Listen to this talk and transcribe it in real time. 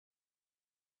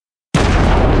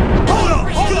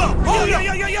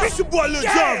your boy Lil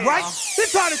Jon, right? He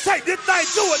trying to take this thing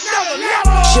to another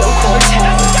level. Chill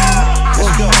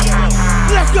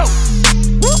Let's go.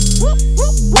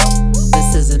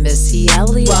 This is a Missy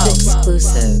Elliott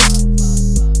exclusive.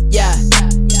 Yeah.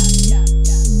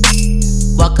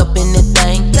 Walk up in the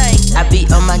thing, I be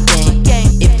on my game.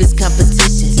 If it's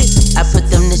competition, I put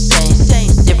them to shame.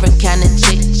 Different kind of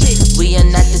chick, we are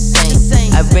not the same.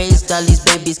 I raised all these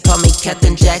babies, call me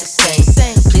Captain Jackson.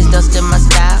 Please don't steal my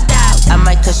style, I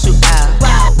might cuss you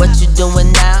out. What you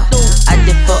doing now? I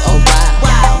did for a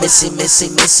while. Missy, Missy,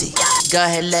 Missy, go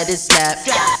ahead, let it slap.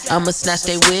 I'ma snatch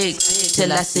they wigs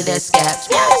till I see that scap.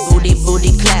 Booty,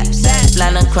 booty claps,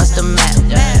 flying across the map.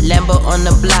 Lambo on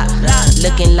the block,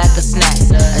 looking like a snack.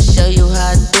 I show you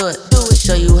how I do it,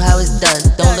 show you how it's done.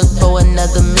 Don't look for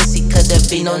another Missy, cause there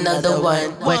be no another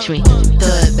one. Watch me,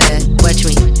 throw it back, watch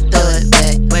me, throw it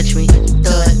back, watch me,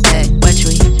 throw it back, watch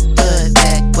me, throw it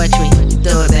back, watch me,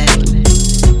 throw it back,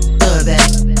 throw it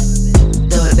back,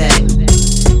 throw it back,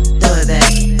 throw it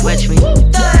back, watch me, throw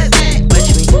it back, watch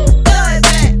me, throw it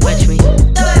back, watch me,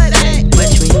 throw it back,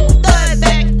 watch me, throw it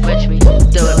back, watch me,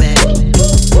 throw it back,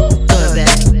 throw it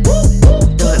back,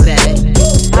 throw it back.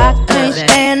 I can't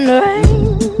stand the rain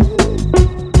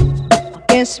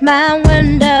against my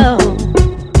window.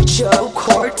 Joe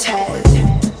Cortez.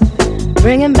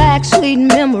 Bringing back sweet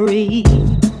memories.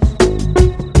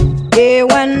 Yeah,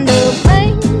 when the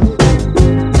rain,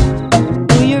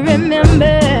 do you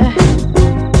remember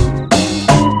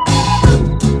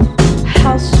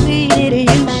how sweet it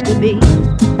used to be?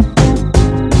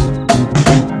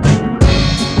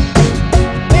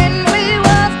 When we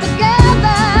was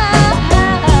together,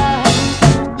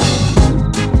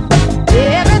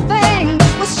 everything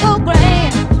was so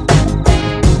grand.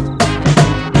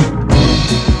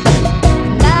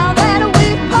 Now that we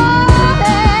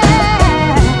parted,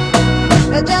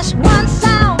 there's just one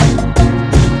sound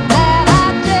that I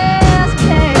just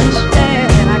can't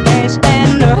stand. I can't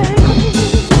stand the rain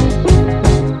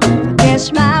against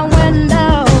my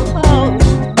window,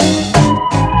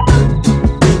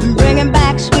 bringing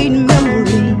back sweet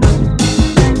memories.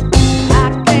 I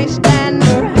can't stand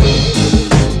the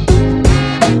rain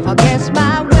against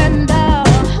my window,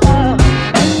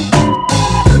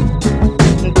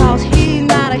 'cause he's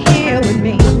not here with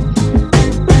me.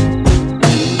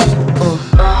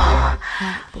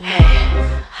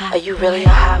 Are you really a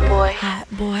hot boy? Hot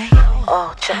boy.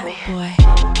 Oh, check me. Boy.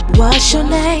 What's your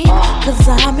name? Cause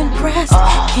I'm impressed.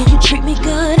 Can you treat me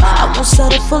good? I won't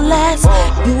settle for less.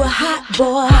 You a hot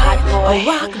boy, a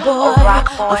rock boy,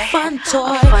 a fun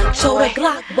toy, total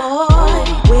Glock boy.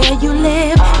 Where you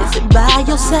live? Is it by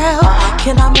yourself?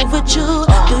 Can I move with you?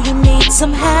 Do you need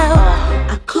some help?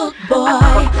 I cook boy,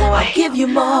 I give you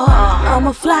more. I'm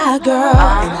a fly girl,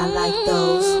 and I like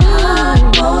those hot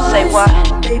boys. Say what?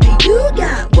 Baby, you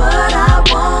got what I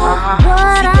want.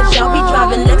 See, cause y'all be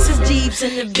driving Lexus Jeeps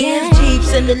and the Benz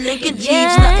Jeeps and the Lincoln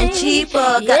Jeeps, nothing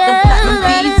cheaper. Got them platinum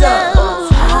visas.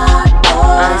 Hot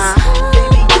boys,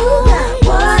 baby, you got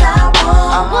what I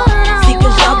want. See,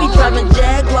 cause y'all be driving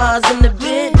Jaguars and the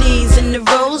Bentleys and the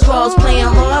Rolls Royce, playing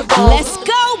hardball. Let's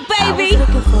go, baby. I was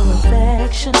looking for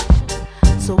affection,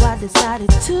 so I decided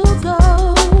to go.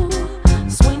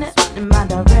 Swing it in my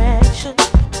direction,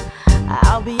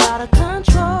 I'll be out of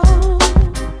control.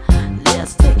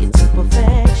 Let's take it to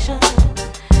perfection,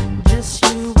 just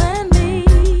you and me.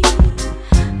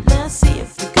 Let's see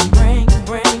if we can bring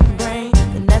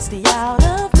the nasty out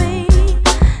of me.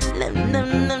 Let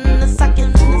sock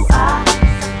it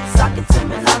to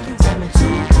me, lock it to me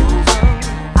too.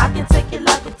 I can take it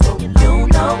like a pro, you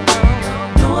know.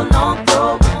 Do a long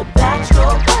throw with the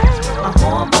backstroke. My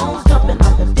hormones jumping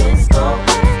like a disco.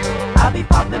 I be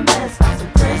popping mess like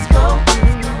some Crisco.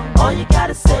 All you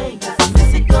gotta say is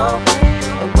miss it go.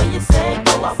 And when you say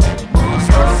go, I want you move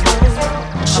slow.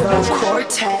 Joe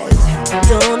Cortez.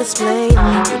 Don't explain,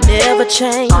 you never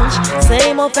change.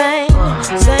 Same old thing,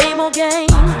 same old game.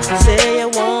 Say you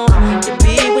want to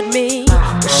be with me,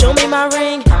 but show me my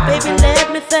ring, baby,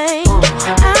 let me think.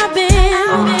 I've been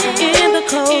in the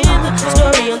cold,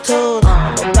 story untold,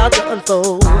 I'm about to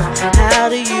unfold. How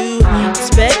do you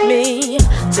expect me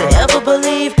to ever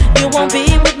believe you won't be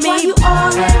with me? Why you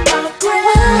all in my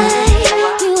brain?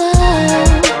 You are,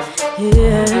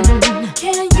 yeah.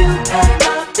 Can you pay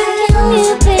my bills? Can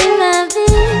you pay my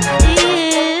bills?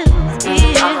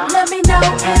 Yeah. Let me know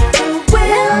if you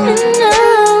will.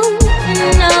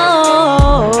 No.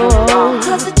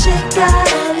 Cause the chick got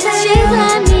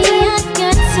me, I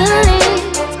got to leave.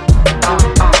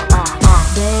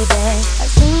 Baby, I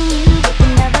seen you, but you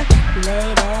never,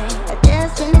 lady. I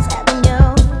just finished having you,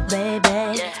 baby.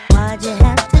 Why'd you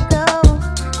have to go?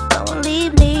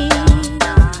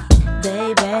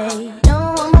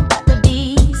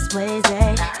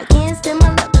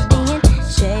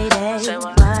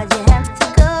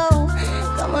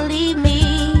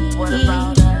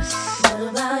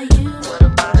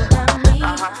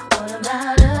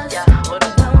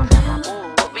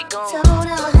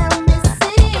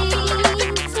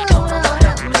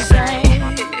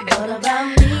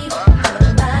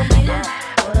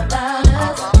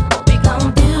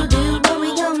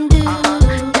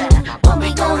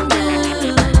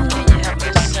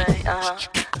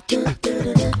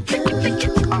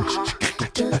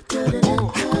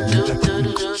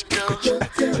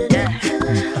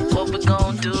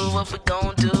 what we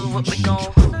gon' do, what we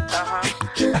gon'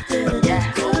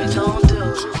 yeah, what we gon' do,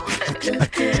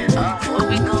 what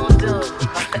we gon' do,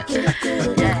 yeah,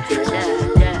 yeah,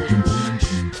 yeah.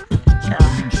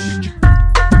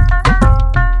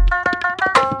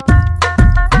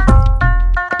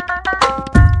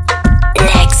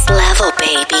 Next level,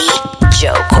 baby.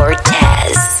 Joe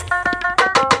Cortez.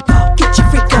 Get your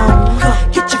freak on,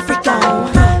 get your freak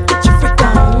on, get your freak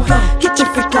on, get your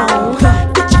freak on,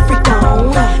 get your freak on,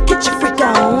 get your freak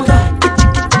on, get your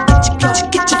freak on, get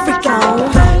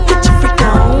your freak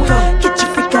on, get your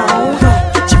freak on,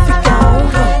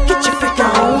 get your freak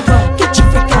on, get your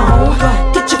freak on,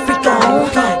 get your freak on,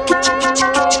 get your freak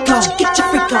on, get your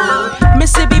freak on.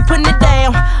 Mississippi putting it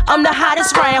down, I'm the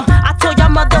hottest round. I told y'all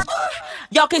mother.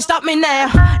 Y'all can't stop me now,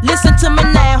 listen to me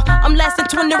now. I'm lasting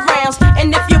 20 rounds,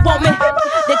 and if you want me,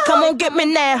 then come on get me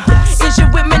now. Is you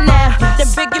with me now? Then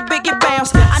biggie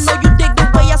bounce. I know you dig the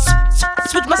way I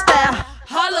switch my style.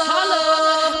 Holla,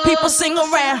 holla. People sing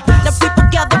around, now people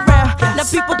gather round, now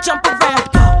people jump around.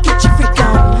 Get your freak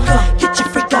on, get your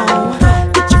freak on,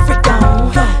 get your freak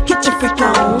on, get your freak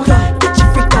on, get your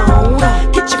freak on,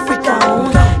 get your freak on, get your freak on,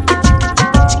 get your freak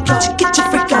on, get your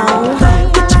freak on.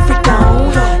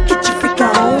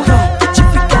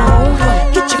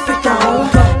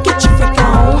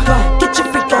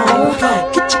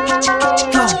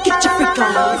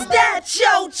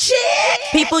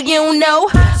 People you don't know,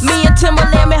 me and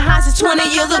Timberland been high since 20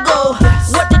 years ago.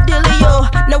 What the dealio?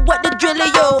 Now what the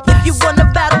drillio? If you wanna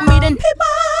battle me, then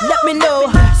let me know.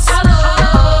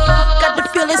 Got the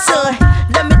feeling, son.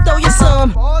 Let me throw you some.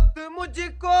 People,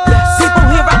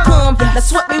 here I come. Now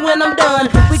sweat me when I'm done.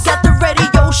 We got the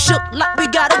radio shook like we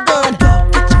got a gun.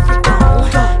 Get your freak on,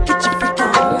 get your freak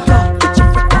on, get your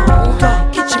freak on,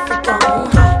 get your freak on,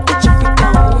 get your freak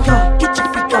on, get your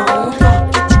freak on,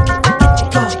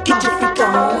 get your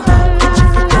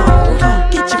freak on,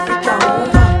 get your freak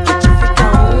on, get your freak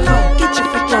on, get your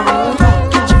freak on,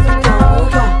 get your freak on,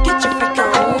 get your freak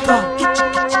on, get your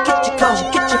freak on,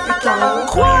 get your freak on.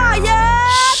 Quiet,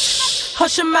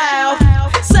 hush your mouth.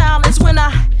 Silence when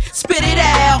I spit it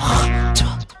out.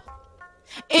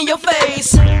 In your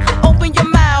face, open your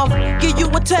mouth, give you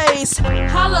a taste.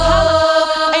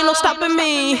 Hello, ain't no stopping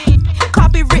me.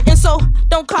 Copywritten, so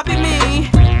don't copy me.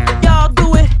 Y'all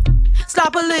do it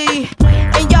sloppily,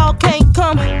 and y'all can't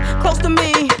come close to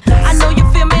me. I know you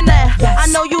feel me now, I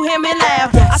know you hear me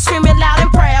loud. I scream it loud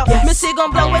and proud. Missy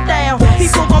gon' blow it down.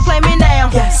 People gon' play me now,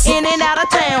 in and out of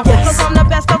town. Cause I'm the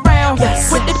best around,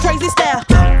 with the crazy style.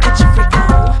 Get your freak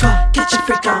on, get your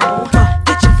freak on,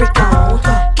 get your freak on,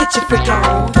 get your freak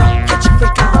on, get your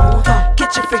freak on,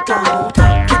 get your freak on,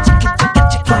 get your freak on,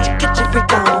 get your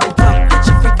freak on, get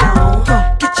your freak on,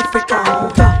 get your freak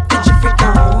on, get your freak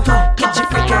on, get your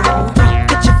freak on,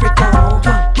 get your freak on,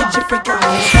 get your freak on.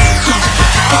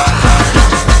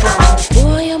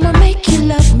 Boy, I'ma make you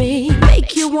love me,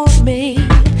 make you want me,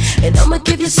 and I'ma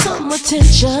give you some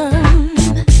attention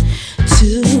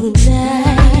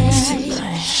tonight.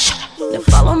 Now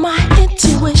follow my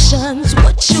intuitions,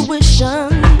 what you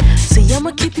wishin'. See,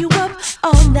 I'ma keep you up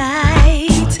all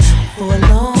night for a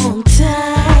long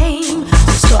time.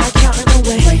 So start counting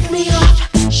away. Break me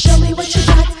off, show me what you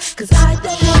got, cause I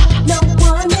don't want no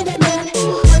 1 minute man.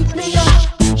 Break me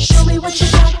off, show me what you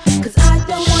got, cause I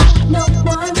don't want no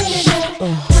 1 minute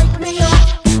man. Break me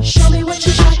off, show me what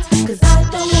you got, cause I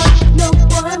don't want no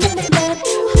 1 minute man.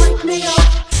 Break me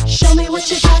off, show me what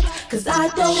you got, cause I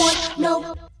don't want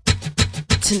no.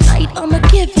 Tonight I'ma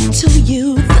give it to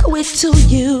you, throw it to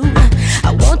you.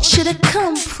 I want you to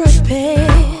come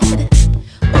prepared.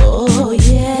 Oh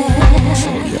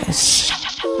yeah, yes.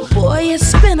 Boy,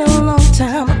 it's been a long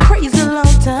time, a crazy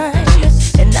long time,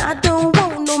 and I don't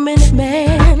want no minute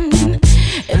man,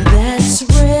 and that's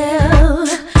real.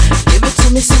 Give it to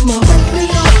me some more. Break me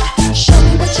off, show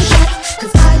me what you got,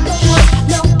 cause I don't want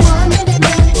no 1 minute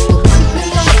man. Break me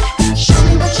off, show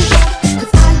me what you got,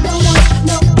 cause I don't want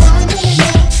no 1 minute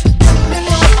man. Break me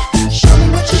off, show me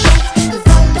what you got, cause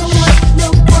I don't want no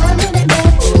 1 minute man.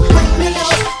 Break me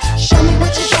off, show me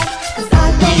what you got, cause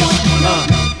I don't want no.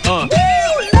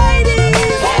 Ladies,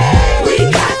 we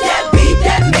got that beat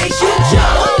that makes you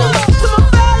jump. To my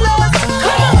fellas,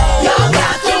 come on, y'all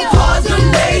got them cars the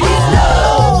ladies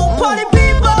love. Party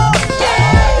people,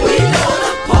 yeah, we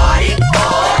gonna party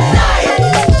all night.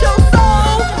 Let your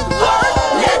soul work,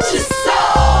 let your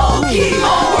soul keep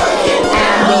on working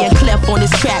out. Me and Clef on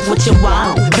this track, what you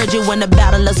want? Heard you in the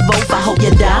battle, us both, I hope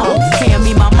you're down. Hand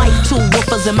me my mic, 2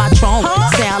 woofers in my trunk.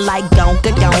 Sound like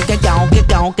gonka, gonka, gonka,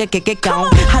 gonka, gonka, gonka.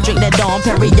 I drink that Dom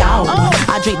Perignon.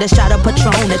 I drink that shot of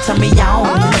Patron that turn me on.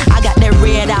 I got that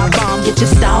red eye bomb, get you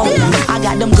stoned. I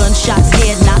got them gunshots,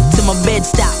 head knocked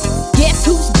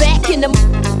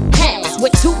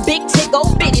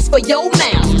for your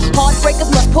mouth.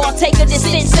 Heartbreakers must partake of this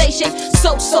sensation.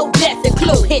 So death and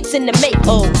clue hits in the make.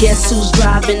 Oh, guess who's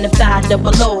driving the 500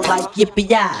 like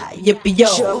yippee-yi,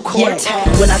 yippee-yo. Yeah,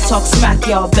 when I talk smack,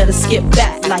 y'all better skip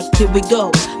back. Like, here we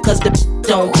go, cause the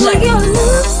don't play. Your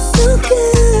love's so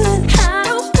good, I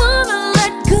don't wanna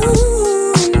let go.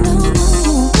 No,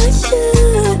 I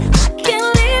should. I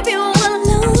can't leave you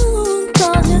alone,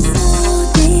 cause you're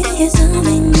so deep, you're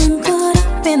something I'm caught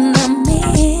up in the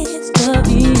midst of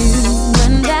you.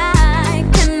 And I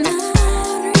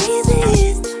cannot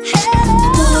resist.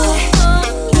 Boy,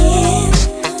 yeah,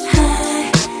 I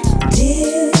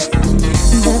do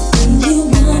the things you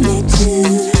want me to.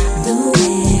 The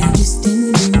way I used to do.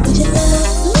 Would you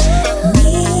love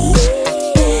me,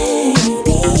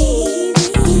 baby?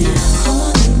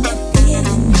 All in the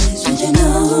feeling is, would you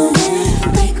know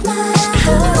that? Break my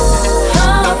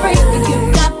heart, break it. You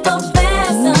got the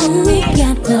best of me.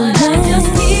 But I just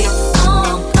keep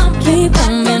on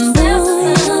coming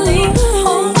slowly.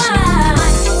 Oh, I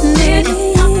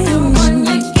didn't have to run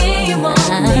your game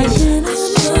on me. I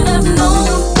should have known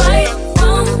right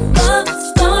from the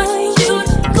start you'd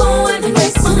go and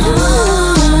break my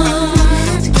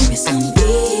heart. To give you some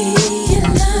real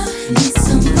love, need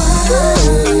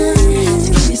someone. To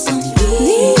give you some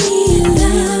real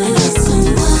love, I need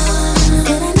someone.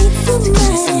 That I need to give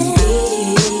you some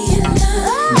real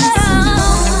love, need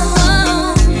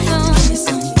someone. To give you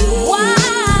some real love.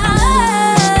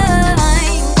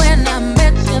 When I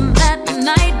met you that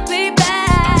night, baby,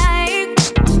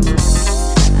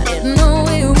 I didn't know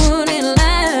it wouldn't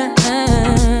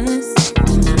last.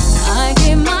 I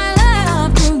gave my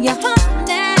love to you,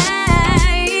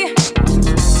 honey.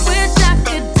 Wish I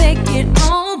could take it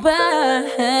all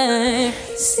back.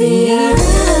 See, I'm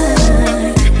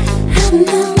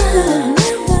never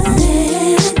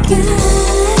let go.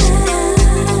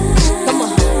 Come on,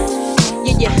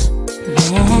 yeah.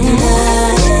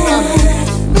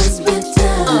 Was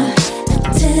better.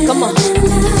 Come on,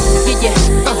 yeah.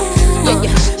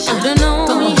 Should've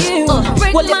known you.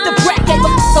 Well, if the brat gave a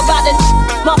about it,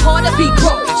 my heart would be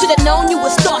broke. Should've known you were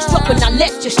starstruck when I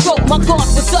let you stroke. My guard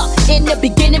was up in the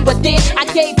beginning, but then I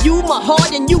gave you my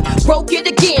heart and you broke it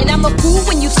again. I'm a fool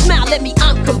when you smile at me,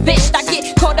 I'm convinced. I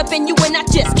get caught up in you and I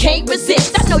just can't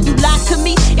resist. I know you lied to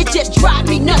me, it just drives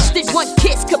me nuts. This one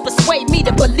kiss could persuade me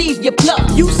to believe your bluff.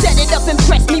 You set it up,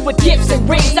 impressed me with gifts and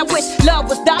rings. I wish love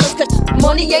was dollars, cause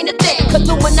money ain't a thing.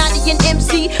 Illuminati and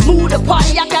MC, move the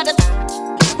party, I gotta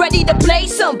ready to play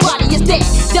somebody is dead.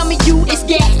 Dummy, you is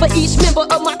gas for each member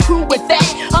of my crew with that.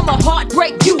 I'ma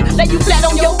heartbreak you, lay you flat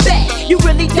on your back. You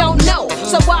really don't know,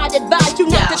 so I'd advise you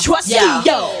not to trust me,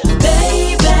 yo.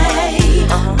 Baby,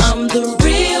 I'm the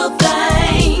real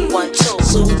thing.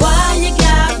 So why you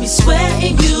got me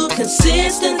sweating you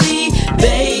consistently,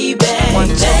 baby?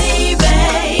 Baby,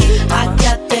 I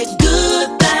got that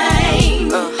good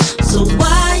thing. So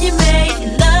why you make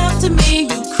love to me,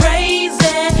 you crazy,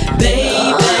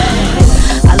 baby?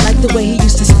 I like the way he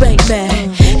used to spank me.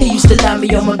 He used to lie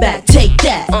me on my back, take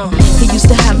that. He used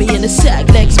to have me in the sack,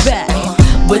 legs back.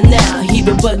 But now he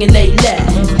been bugging lately.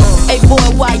 Hey boy,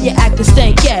 why you acting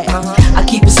stank at? I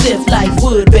keep it stiff like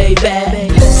wood, baby.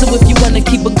 So if you wanna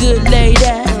keep a good lady,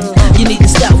 you need to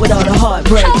stop with all the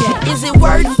heartbreak. Is it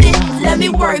worth it? Let me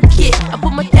work it. I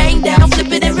put my thing down,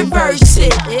 flip it and reverse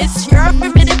it. It's your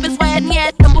primitive, it's why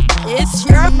yet. It's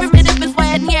your primitive, it's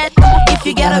why yet. If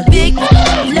you got a big,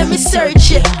 let me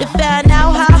search it to find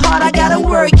out how hard I gotta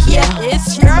work. Yeah,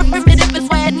 it's your primitive, it's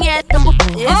why yet.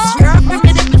 It's your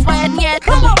primitive, it's why yet.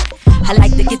 I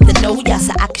like to get to know ya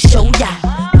so I can show ya.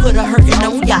 Put a hurtin'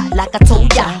 on ya like I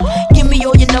told ya. Give me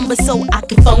all your numbers so I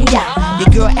can phone ya. Your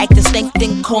girl actin' stink,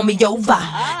 then call me over.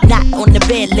 Not on the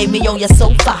bed, lay me on your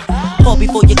sofa. Call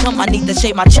before you come, I need to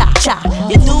shave my cha-cha.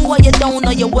 You do or you don't,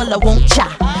 or you will or won't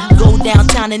cha. Go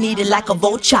downtown and eat it like a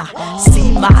vulture.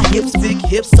 See my hips, big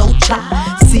hips, so cha.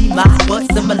 See my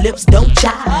butts and my lips, don't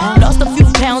cha. Lost a few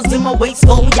pounds in my waist,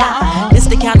 oh yeah. It's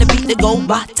the kind of beat that go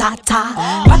ba-ta-ta.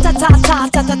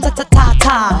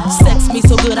 Ba-ta-ta-ta-ta-ta-ta-ta-ta. Sex me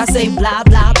so good I say blah,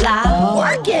 blah, blah.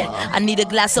 Work it, I need a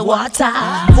glass of water.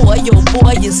 Boy, oh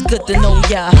boy, it's good to know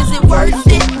ya. Is it worth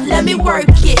it? Let me work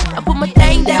it. I put my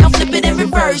thing down, flip it and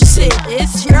reverse it.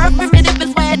 It's your primitive,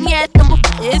 it's why yet.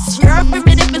 It's your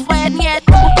primitive, it's why yet.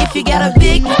 If you got a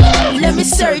big, let me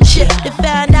search it to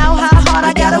find out how hard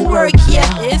I gotta work. Yeah,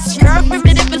 it's your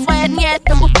primitive, it's why yet.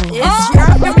 It's your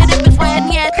primitive, it's why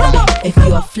yet. If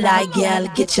you're a fly gal,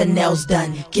 get your nails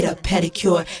done, get a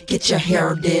pedicure, get your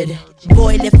hair did.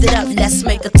 Boy, lift it up, let's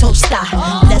make a toast.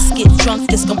 Let's get drunk,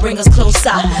 this gon' bring us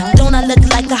closer. Don't I look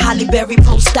like a Holly Berry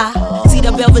poster? See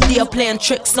the Belvedere playing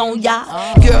tricks on ya.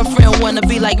 Girlfriend wanna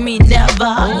be like me,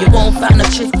 never. You won't find a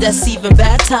chick that's even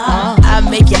better. I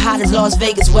make you hot as Las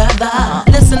Vegas weather.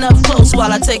 Listen up close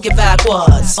while I take it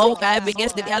backwards. Okay,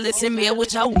 begins to listen me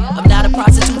with you. I'm not a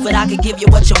prostitute, but I can give you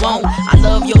what you want. I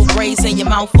love your braids and your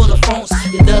mouth full of phones.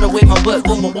 You love the way my butt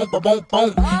boom, boom, boom, boom,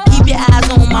 boom. Keep your eyes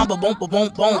on my boom, boom, boom,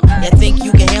 boom. You think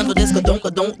you can handle this?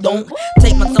 Don't.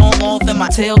 Take my thumb off and my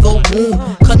tail go boom.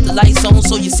 Cut the lights on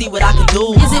so you see what I can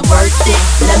do. Is it worth it?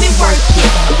 Let me work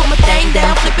it. Put my thing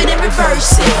down, flip it and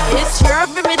reverse it. It's your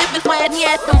primitive, why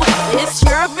yet. It's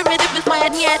your primitive, why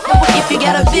yet. If you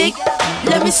got a big,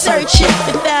 let me search it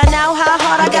and find out how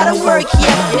hard I gotta work.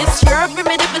 Yeah, it's your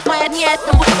primitive, why yet.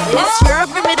 It's your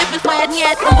primitive, why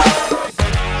yet.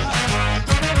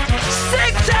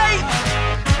 Sick tape,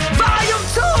 volume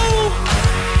 2.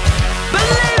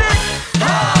 Believe it.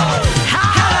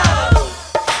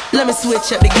 Let me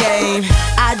switch up the game.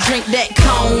 I drink that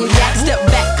cognac. Step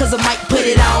back cause I might put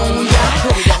it on ya.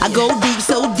 I go deep,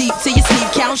 so deep till you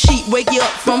sleep. Count sheep, wake you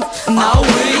up from no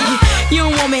way. You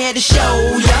don't want me here to show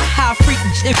ya how I freak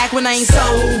back when I ain't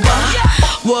sober.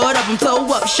 What up, I'm toe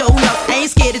up, show up. I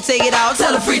ain't scared to take it off,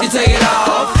 tell her free to take it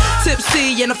off.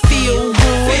 Tipsy and I feel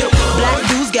good. Black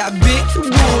dudes got big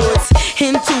woods.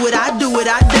 Into it, I do it,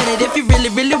 I done it. If you really,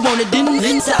 really want it, then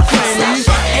stop friends.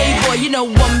 Hey boy, you know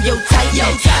I'm your type.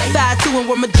 5'2" and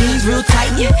wear my jeans real tight.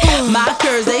 My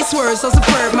curves, they swerve so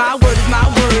superb. My word is my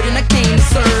word and I came to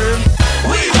serve.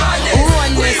 We run this.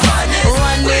 Run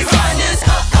this.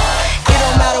 It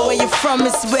don't matter where you're from,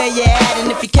 it's where you're at.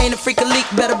 And if you can't freak a leak,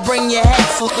 better bring your hat.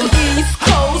 From East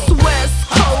Coast, West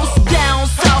Coast, down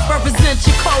south, represent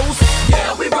your coast.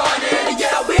 Yeah, we run it.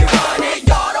 Yeah, we run it.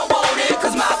 Y'all don't want it,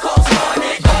 cause my coast run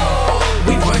it.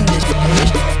 We run this.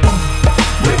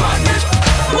 We run this.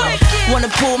 Wanna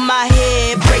pull my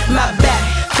head, break my back.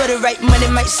 For the right money,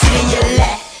 might sit in your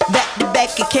lap. Back to back,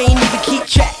 I can't even keep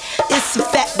track. It's a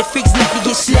fact that freaks like to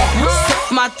get slapped.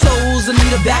 Suck my toes, I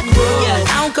need a back rub.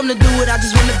 I don't come to do it, I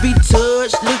just wanna be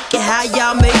touched. Look at how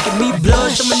y'all making me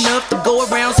blush. I'm enough to go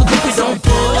around, so groupies don't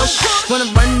push. Wanna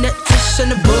run that tush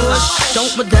in the bush. Don't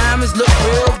my diamonds look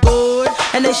real good?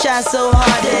 And they shine so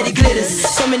hard that it glitters.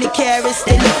 So many carats,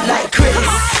 they look like critters.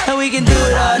 And we can do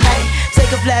it all night.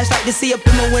 Take a flashlight to see up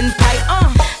in my windpipe.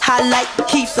 Highlight,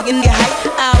 keep looking at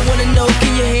height. I wanna know,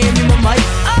 can you hear me, my mic?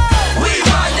 We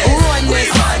run this. Run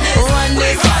this.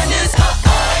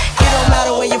 It don't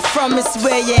matter where you're from, it's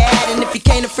where you're at. And if you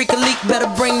can't freak a leak, better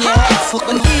bring your hat.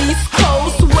 From East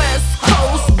Coast, West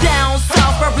Coast, down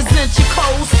south, represent your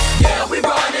coast. Yeah, we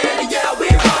run it. Yeah, we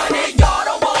run it. Y'all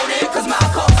don't want it, cause my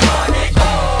coast run it.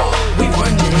 We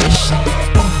run this shit.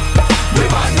 We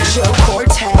run this. Joe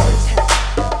Cortez.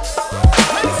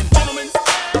 Ladies and gentlemen,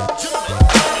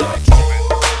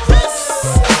 this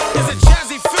is a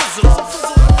Jazzy Fizzle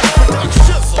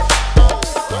production.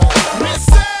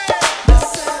 Missy,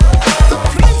 the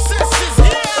princess is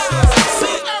here.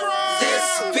 This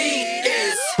beat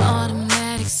is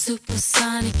Automatic,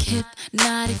 supersonic,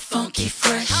 hypnotic, funky,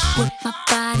 fresh. With my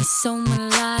body so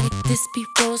melodic, this beat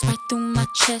rolls right through my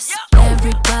chest.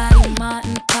 Everybody,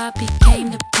 Martin, Poppy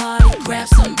came to party. Grab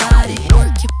somebody,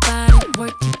 work your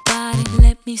body.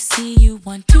 Let me see you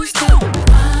 1, 2, step. Rock it,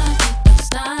 don't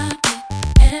stop it.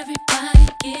 Everybody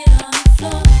get on the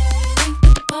floor. Bring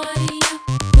the party up.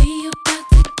 We about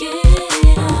to get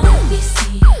it on. Let me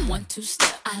see you 1, 2,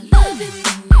 step. I love it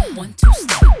when you 1, 2,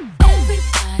 step.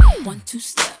 Everybody 1, 2,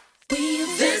 step. We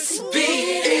about This to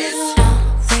beat get is it on.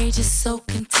 Outrageous, so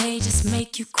contagious,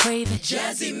 make you crave it.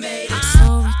 Jazzy made it.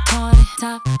 So retarded,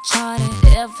 top charted.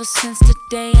 Ever since the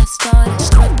day I started,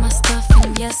 strip my stuff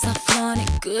and yes I flaunt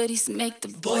it. Goodies make the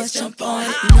boys jump on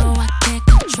it. No, I can't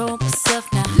control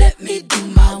myself now. Let me do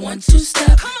my 1, 2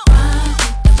 step. Rock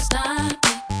it, don't stop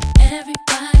it.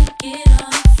 Everybody get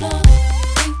on the floor.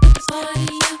 Bring the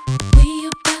party up. We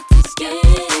about to get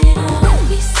it on. Let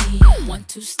me see you 1,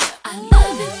 2 step. I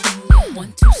love it when you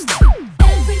 1, 2 step.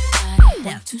 Everybody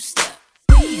 1, 2 step.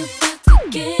 We about to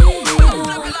get it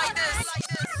on.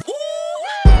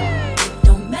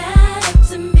 Don't matter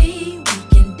to me, we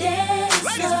can dance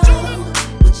slow.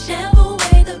 Whichever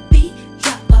way the beat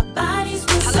drop, our bodies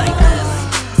will slow.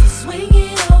 So swing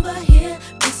it over here,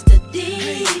 Mr.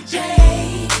 DJ,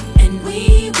 and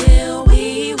we will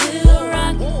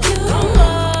rock you. Don't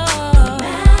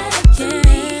matter to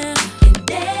me, we can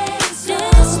dance slow.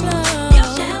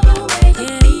 Whichever way the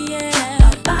beat drop,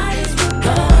 our bodies will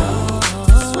go.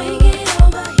 So swing it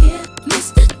over here,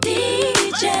 Mr.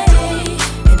 DJ,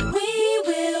 and we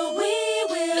will rock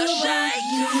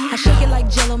you. I shake it like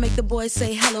Jello, make make the boys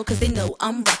say hello, cause they know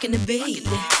I'm rocking the beat.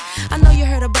 I know you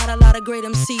heard about a lot of great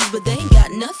MCs, but they ain't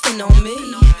got nothing on me.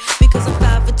 Because I'm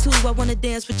 5'2", I wanna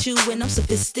dance with you, and I'm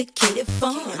sophisticated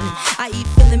fun. I eat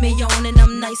filet mignon, and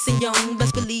I'm nice and young.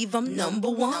 Best believe I'm number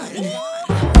one.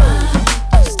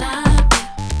 Stop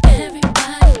it,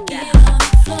 everybody get on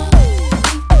the floor.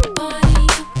 Party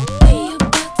up, we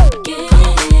about to get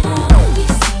it on. We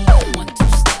see 1, 2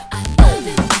 step, I love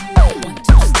it. 1,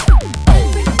 2 step,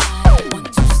 everybody 1,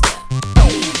 2 step.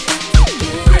 We about to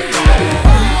get it on.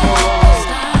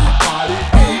 Stop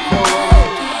it,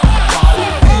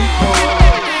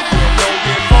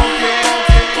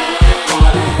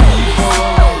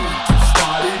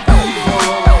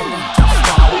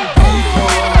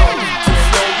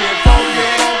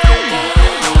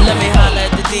 Let me holla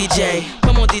at the DJ.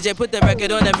 Come on, DJ, put the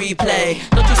record on and replay.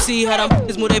 Don't you see how them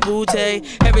f***ers move their booty?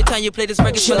 Every time you play this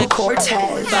record, Joe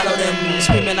Cortez. Follow them,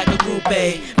 screaming like a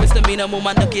groupie. Misdemeanor, move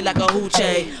my nookie like a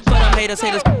hoochie. For them haters,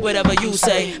 whatever you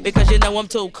say. Because you know I'm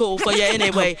too cool for you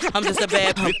anyway. I'm just a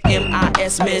bad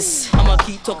M.I.S. miss. I'ma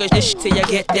keep talking this shit till you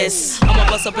get this. I'ma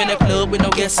bust up in the club with no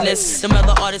guest list. Them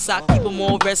other artists, I keep them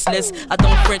more restless. I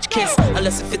don't French kiss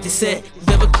unless it's 50 Cent.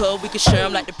 Vivica, we can share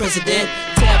them like the president.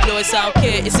 Tabloids, I don't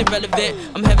care, it's irrelevant.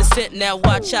 I'm heaven sent, now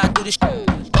watch I do this shit. I'm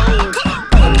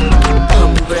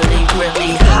really,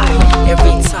 really hot.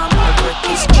 Every time my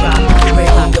records drop,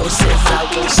 radio says I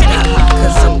won't stop.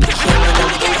 Cause I'm killing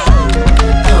them.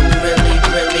 I'm really,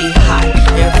 really hot.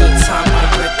 Every time my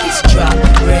records drop,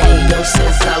 radio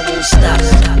says I won't stop.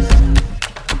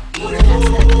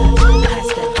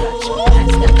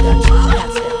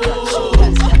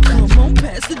 Come on,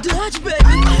 pass the Dutch, baby.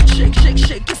 Shake, shake,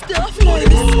 shake the stuff,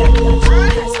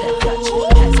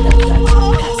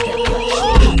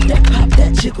 Pop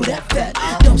that, jiggle that fat.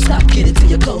 Don't stop, get it till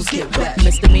your clothes get wet.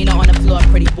 Misdemeanor on the floor,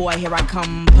 pretty boy, here I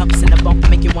come. Pumps in the bump,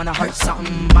 make you wanna hurt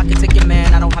something. I can take your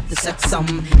man, I don't have to sex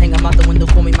some. Hang him out the window,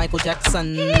 call me Michael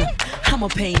Jackson. I'm a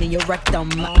pain in your rectum.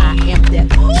 I am that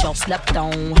y'all slept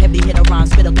on. Heavy hitter rhyme,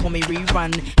 spitter, call me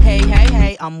rerun. Hey, hey,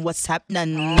 hey, I'm what's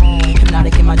happening.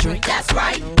 Hypnotic in my drink, that's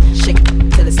right. Shake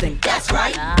till it's stink, that's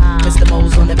right. Mr.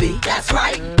 Mo's on the beat, that's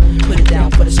right. Put it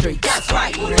down for the street, that's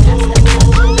right. Come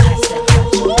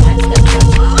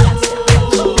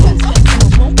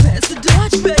on, pass the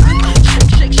Dutch, baby.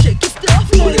 Shake, shake, shake your stuff,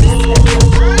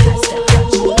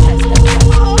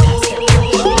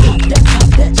 Pop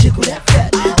that, jiggle that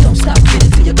fat. Don't stop, get it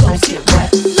till your clothes get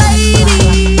wet.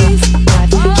 Ladies,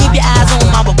 keep your eyes on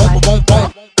my boom.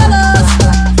 Fellas,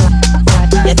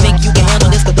 you think you can handle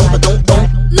this, but don't.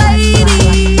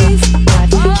 Ladies,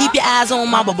 keep your eyes on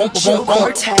my boom.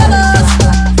 Fellas,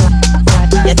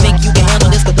 you think you can handle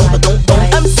this, but don't.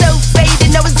 I'm so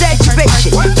faded, no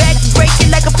exaggeration. Back breaking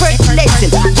like a percolation.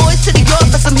 Boys to the yard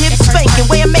for some hip spanking.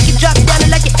 Way I make it drop down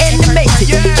like an animated.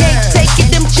 Can't take it,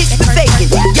 them chicks be faking.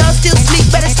 Y'all still sleep,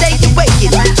 better stay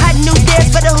awakened. Hot new dance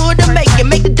for the hood I'm making.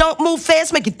 Make the don't move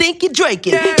fast, make you think you're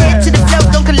Draking. Head to the flow,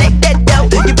 don't collect that dough.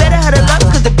 You better huddle up,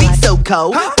 cause the beat's so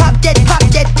cold. Pop that, cock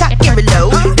and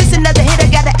reload. This another hit, I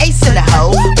got an ace in the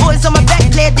hole. Boys on my back,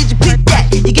 player, did you pick that?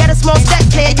 You got a small stack,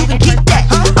 player, you can keep that.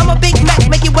 I'm a Big Mac,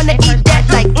 make you wanna eat that.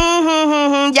 Like,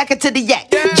 yak it to the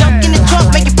yak. Jump in the trunk,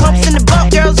 make it pumps in the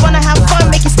bump. Girls wanna have fun,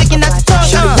 make you sticking out your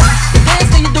tongue. The dance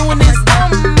that you doing is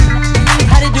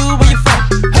how they do where you from?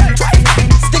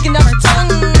 Sticking out your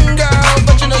tongue, girl,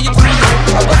 but you know you do it.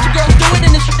 A bunch of girls do it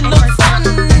and it shit look fun.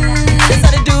 That's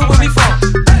how they do where we from.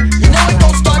 You know it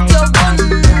don't start till one.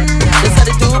 That's how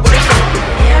they do where we from.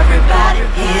 Everybody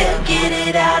here, get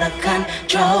it out of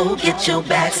control. Get your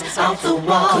backs off the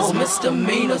wall. Cause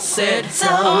Misdemeanor said so.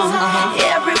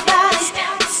 Everybody,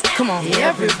 come on,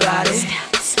 everybody.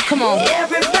 Come on,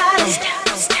 everybody.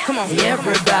 Come on,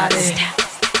 everybody.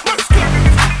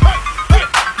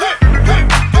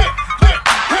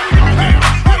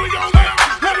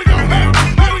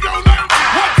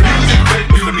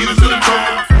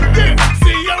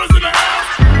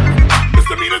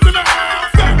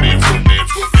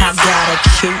 I got a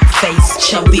cute face,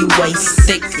 chubby waist,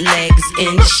 thick legs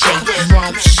in shape,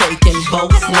 rump shaking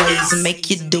both ways, make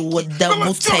you do a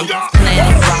double take.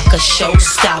 Planet rocker,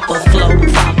 showstopper, flow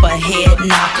popper, head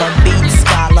knocker, beat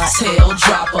scholar, tail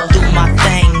dropper. Do my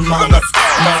thing, mother.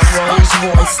 My Rolls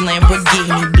Royce,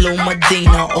 Lamborghini, blue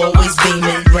Medina, always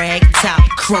beaming, rag top,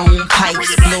 chrome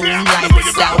pipes, blue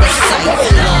lights, out of sight.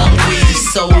 Long weed,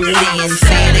 sold in,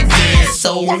 say it again,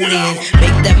 sold in.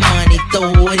 Make that money,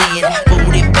 throw it in,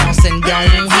 booty bouncing, gone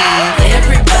here.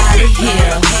 Everybody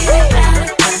here,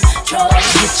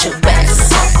 get your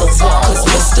backs off the wall, cause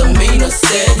Misdemeanor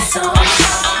said so.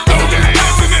 Throw your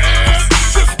hands in the air,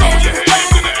 just throw your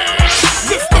hands in the air,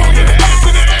 just throw your hands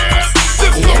in the air,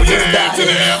 just throw your hands in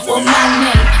the air.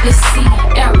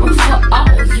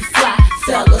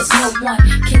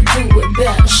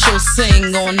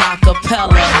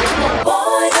 acapella.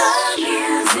 Boy, the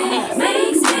music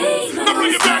makes me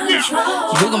lose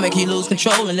control. We're gonna make you lose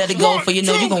control and let it go, for you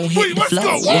know you're gonna hit the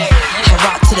flow. Yeah. I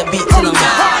rock to the beat till I'm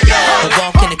higher. The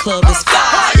walk in the club is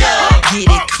fire. Get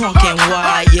it crunk and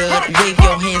wired. Wave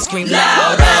your hands, scream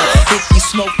louder. If you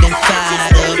smoke, then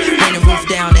fire up. Bring the roof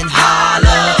down and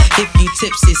holler. If you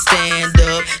tipsy, stand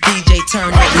up.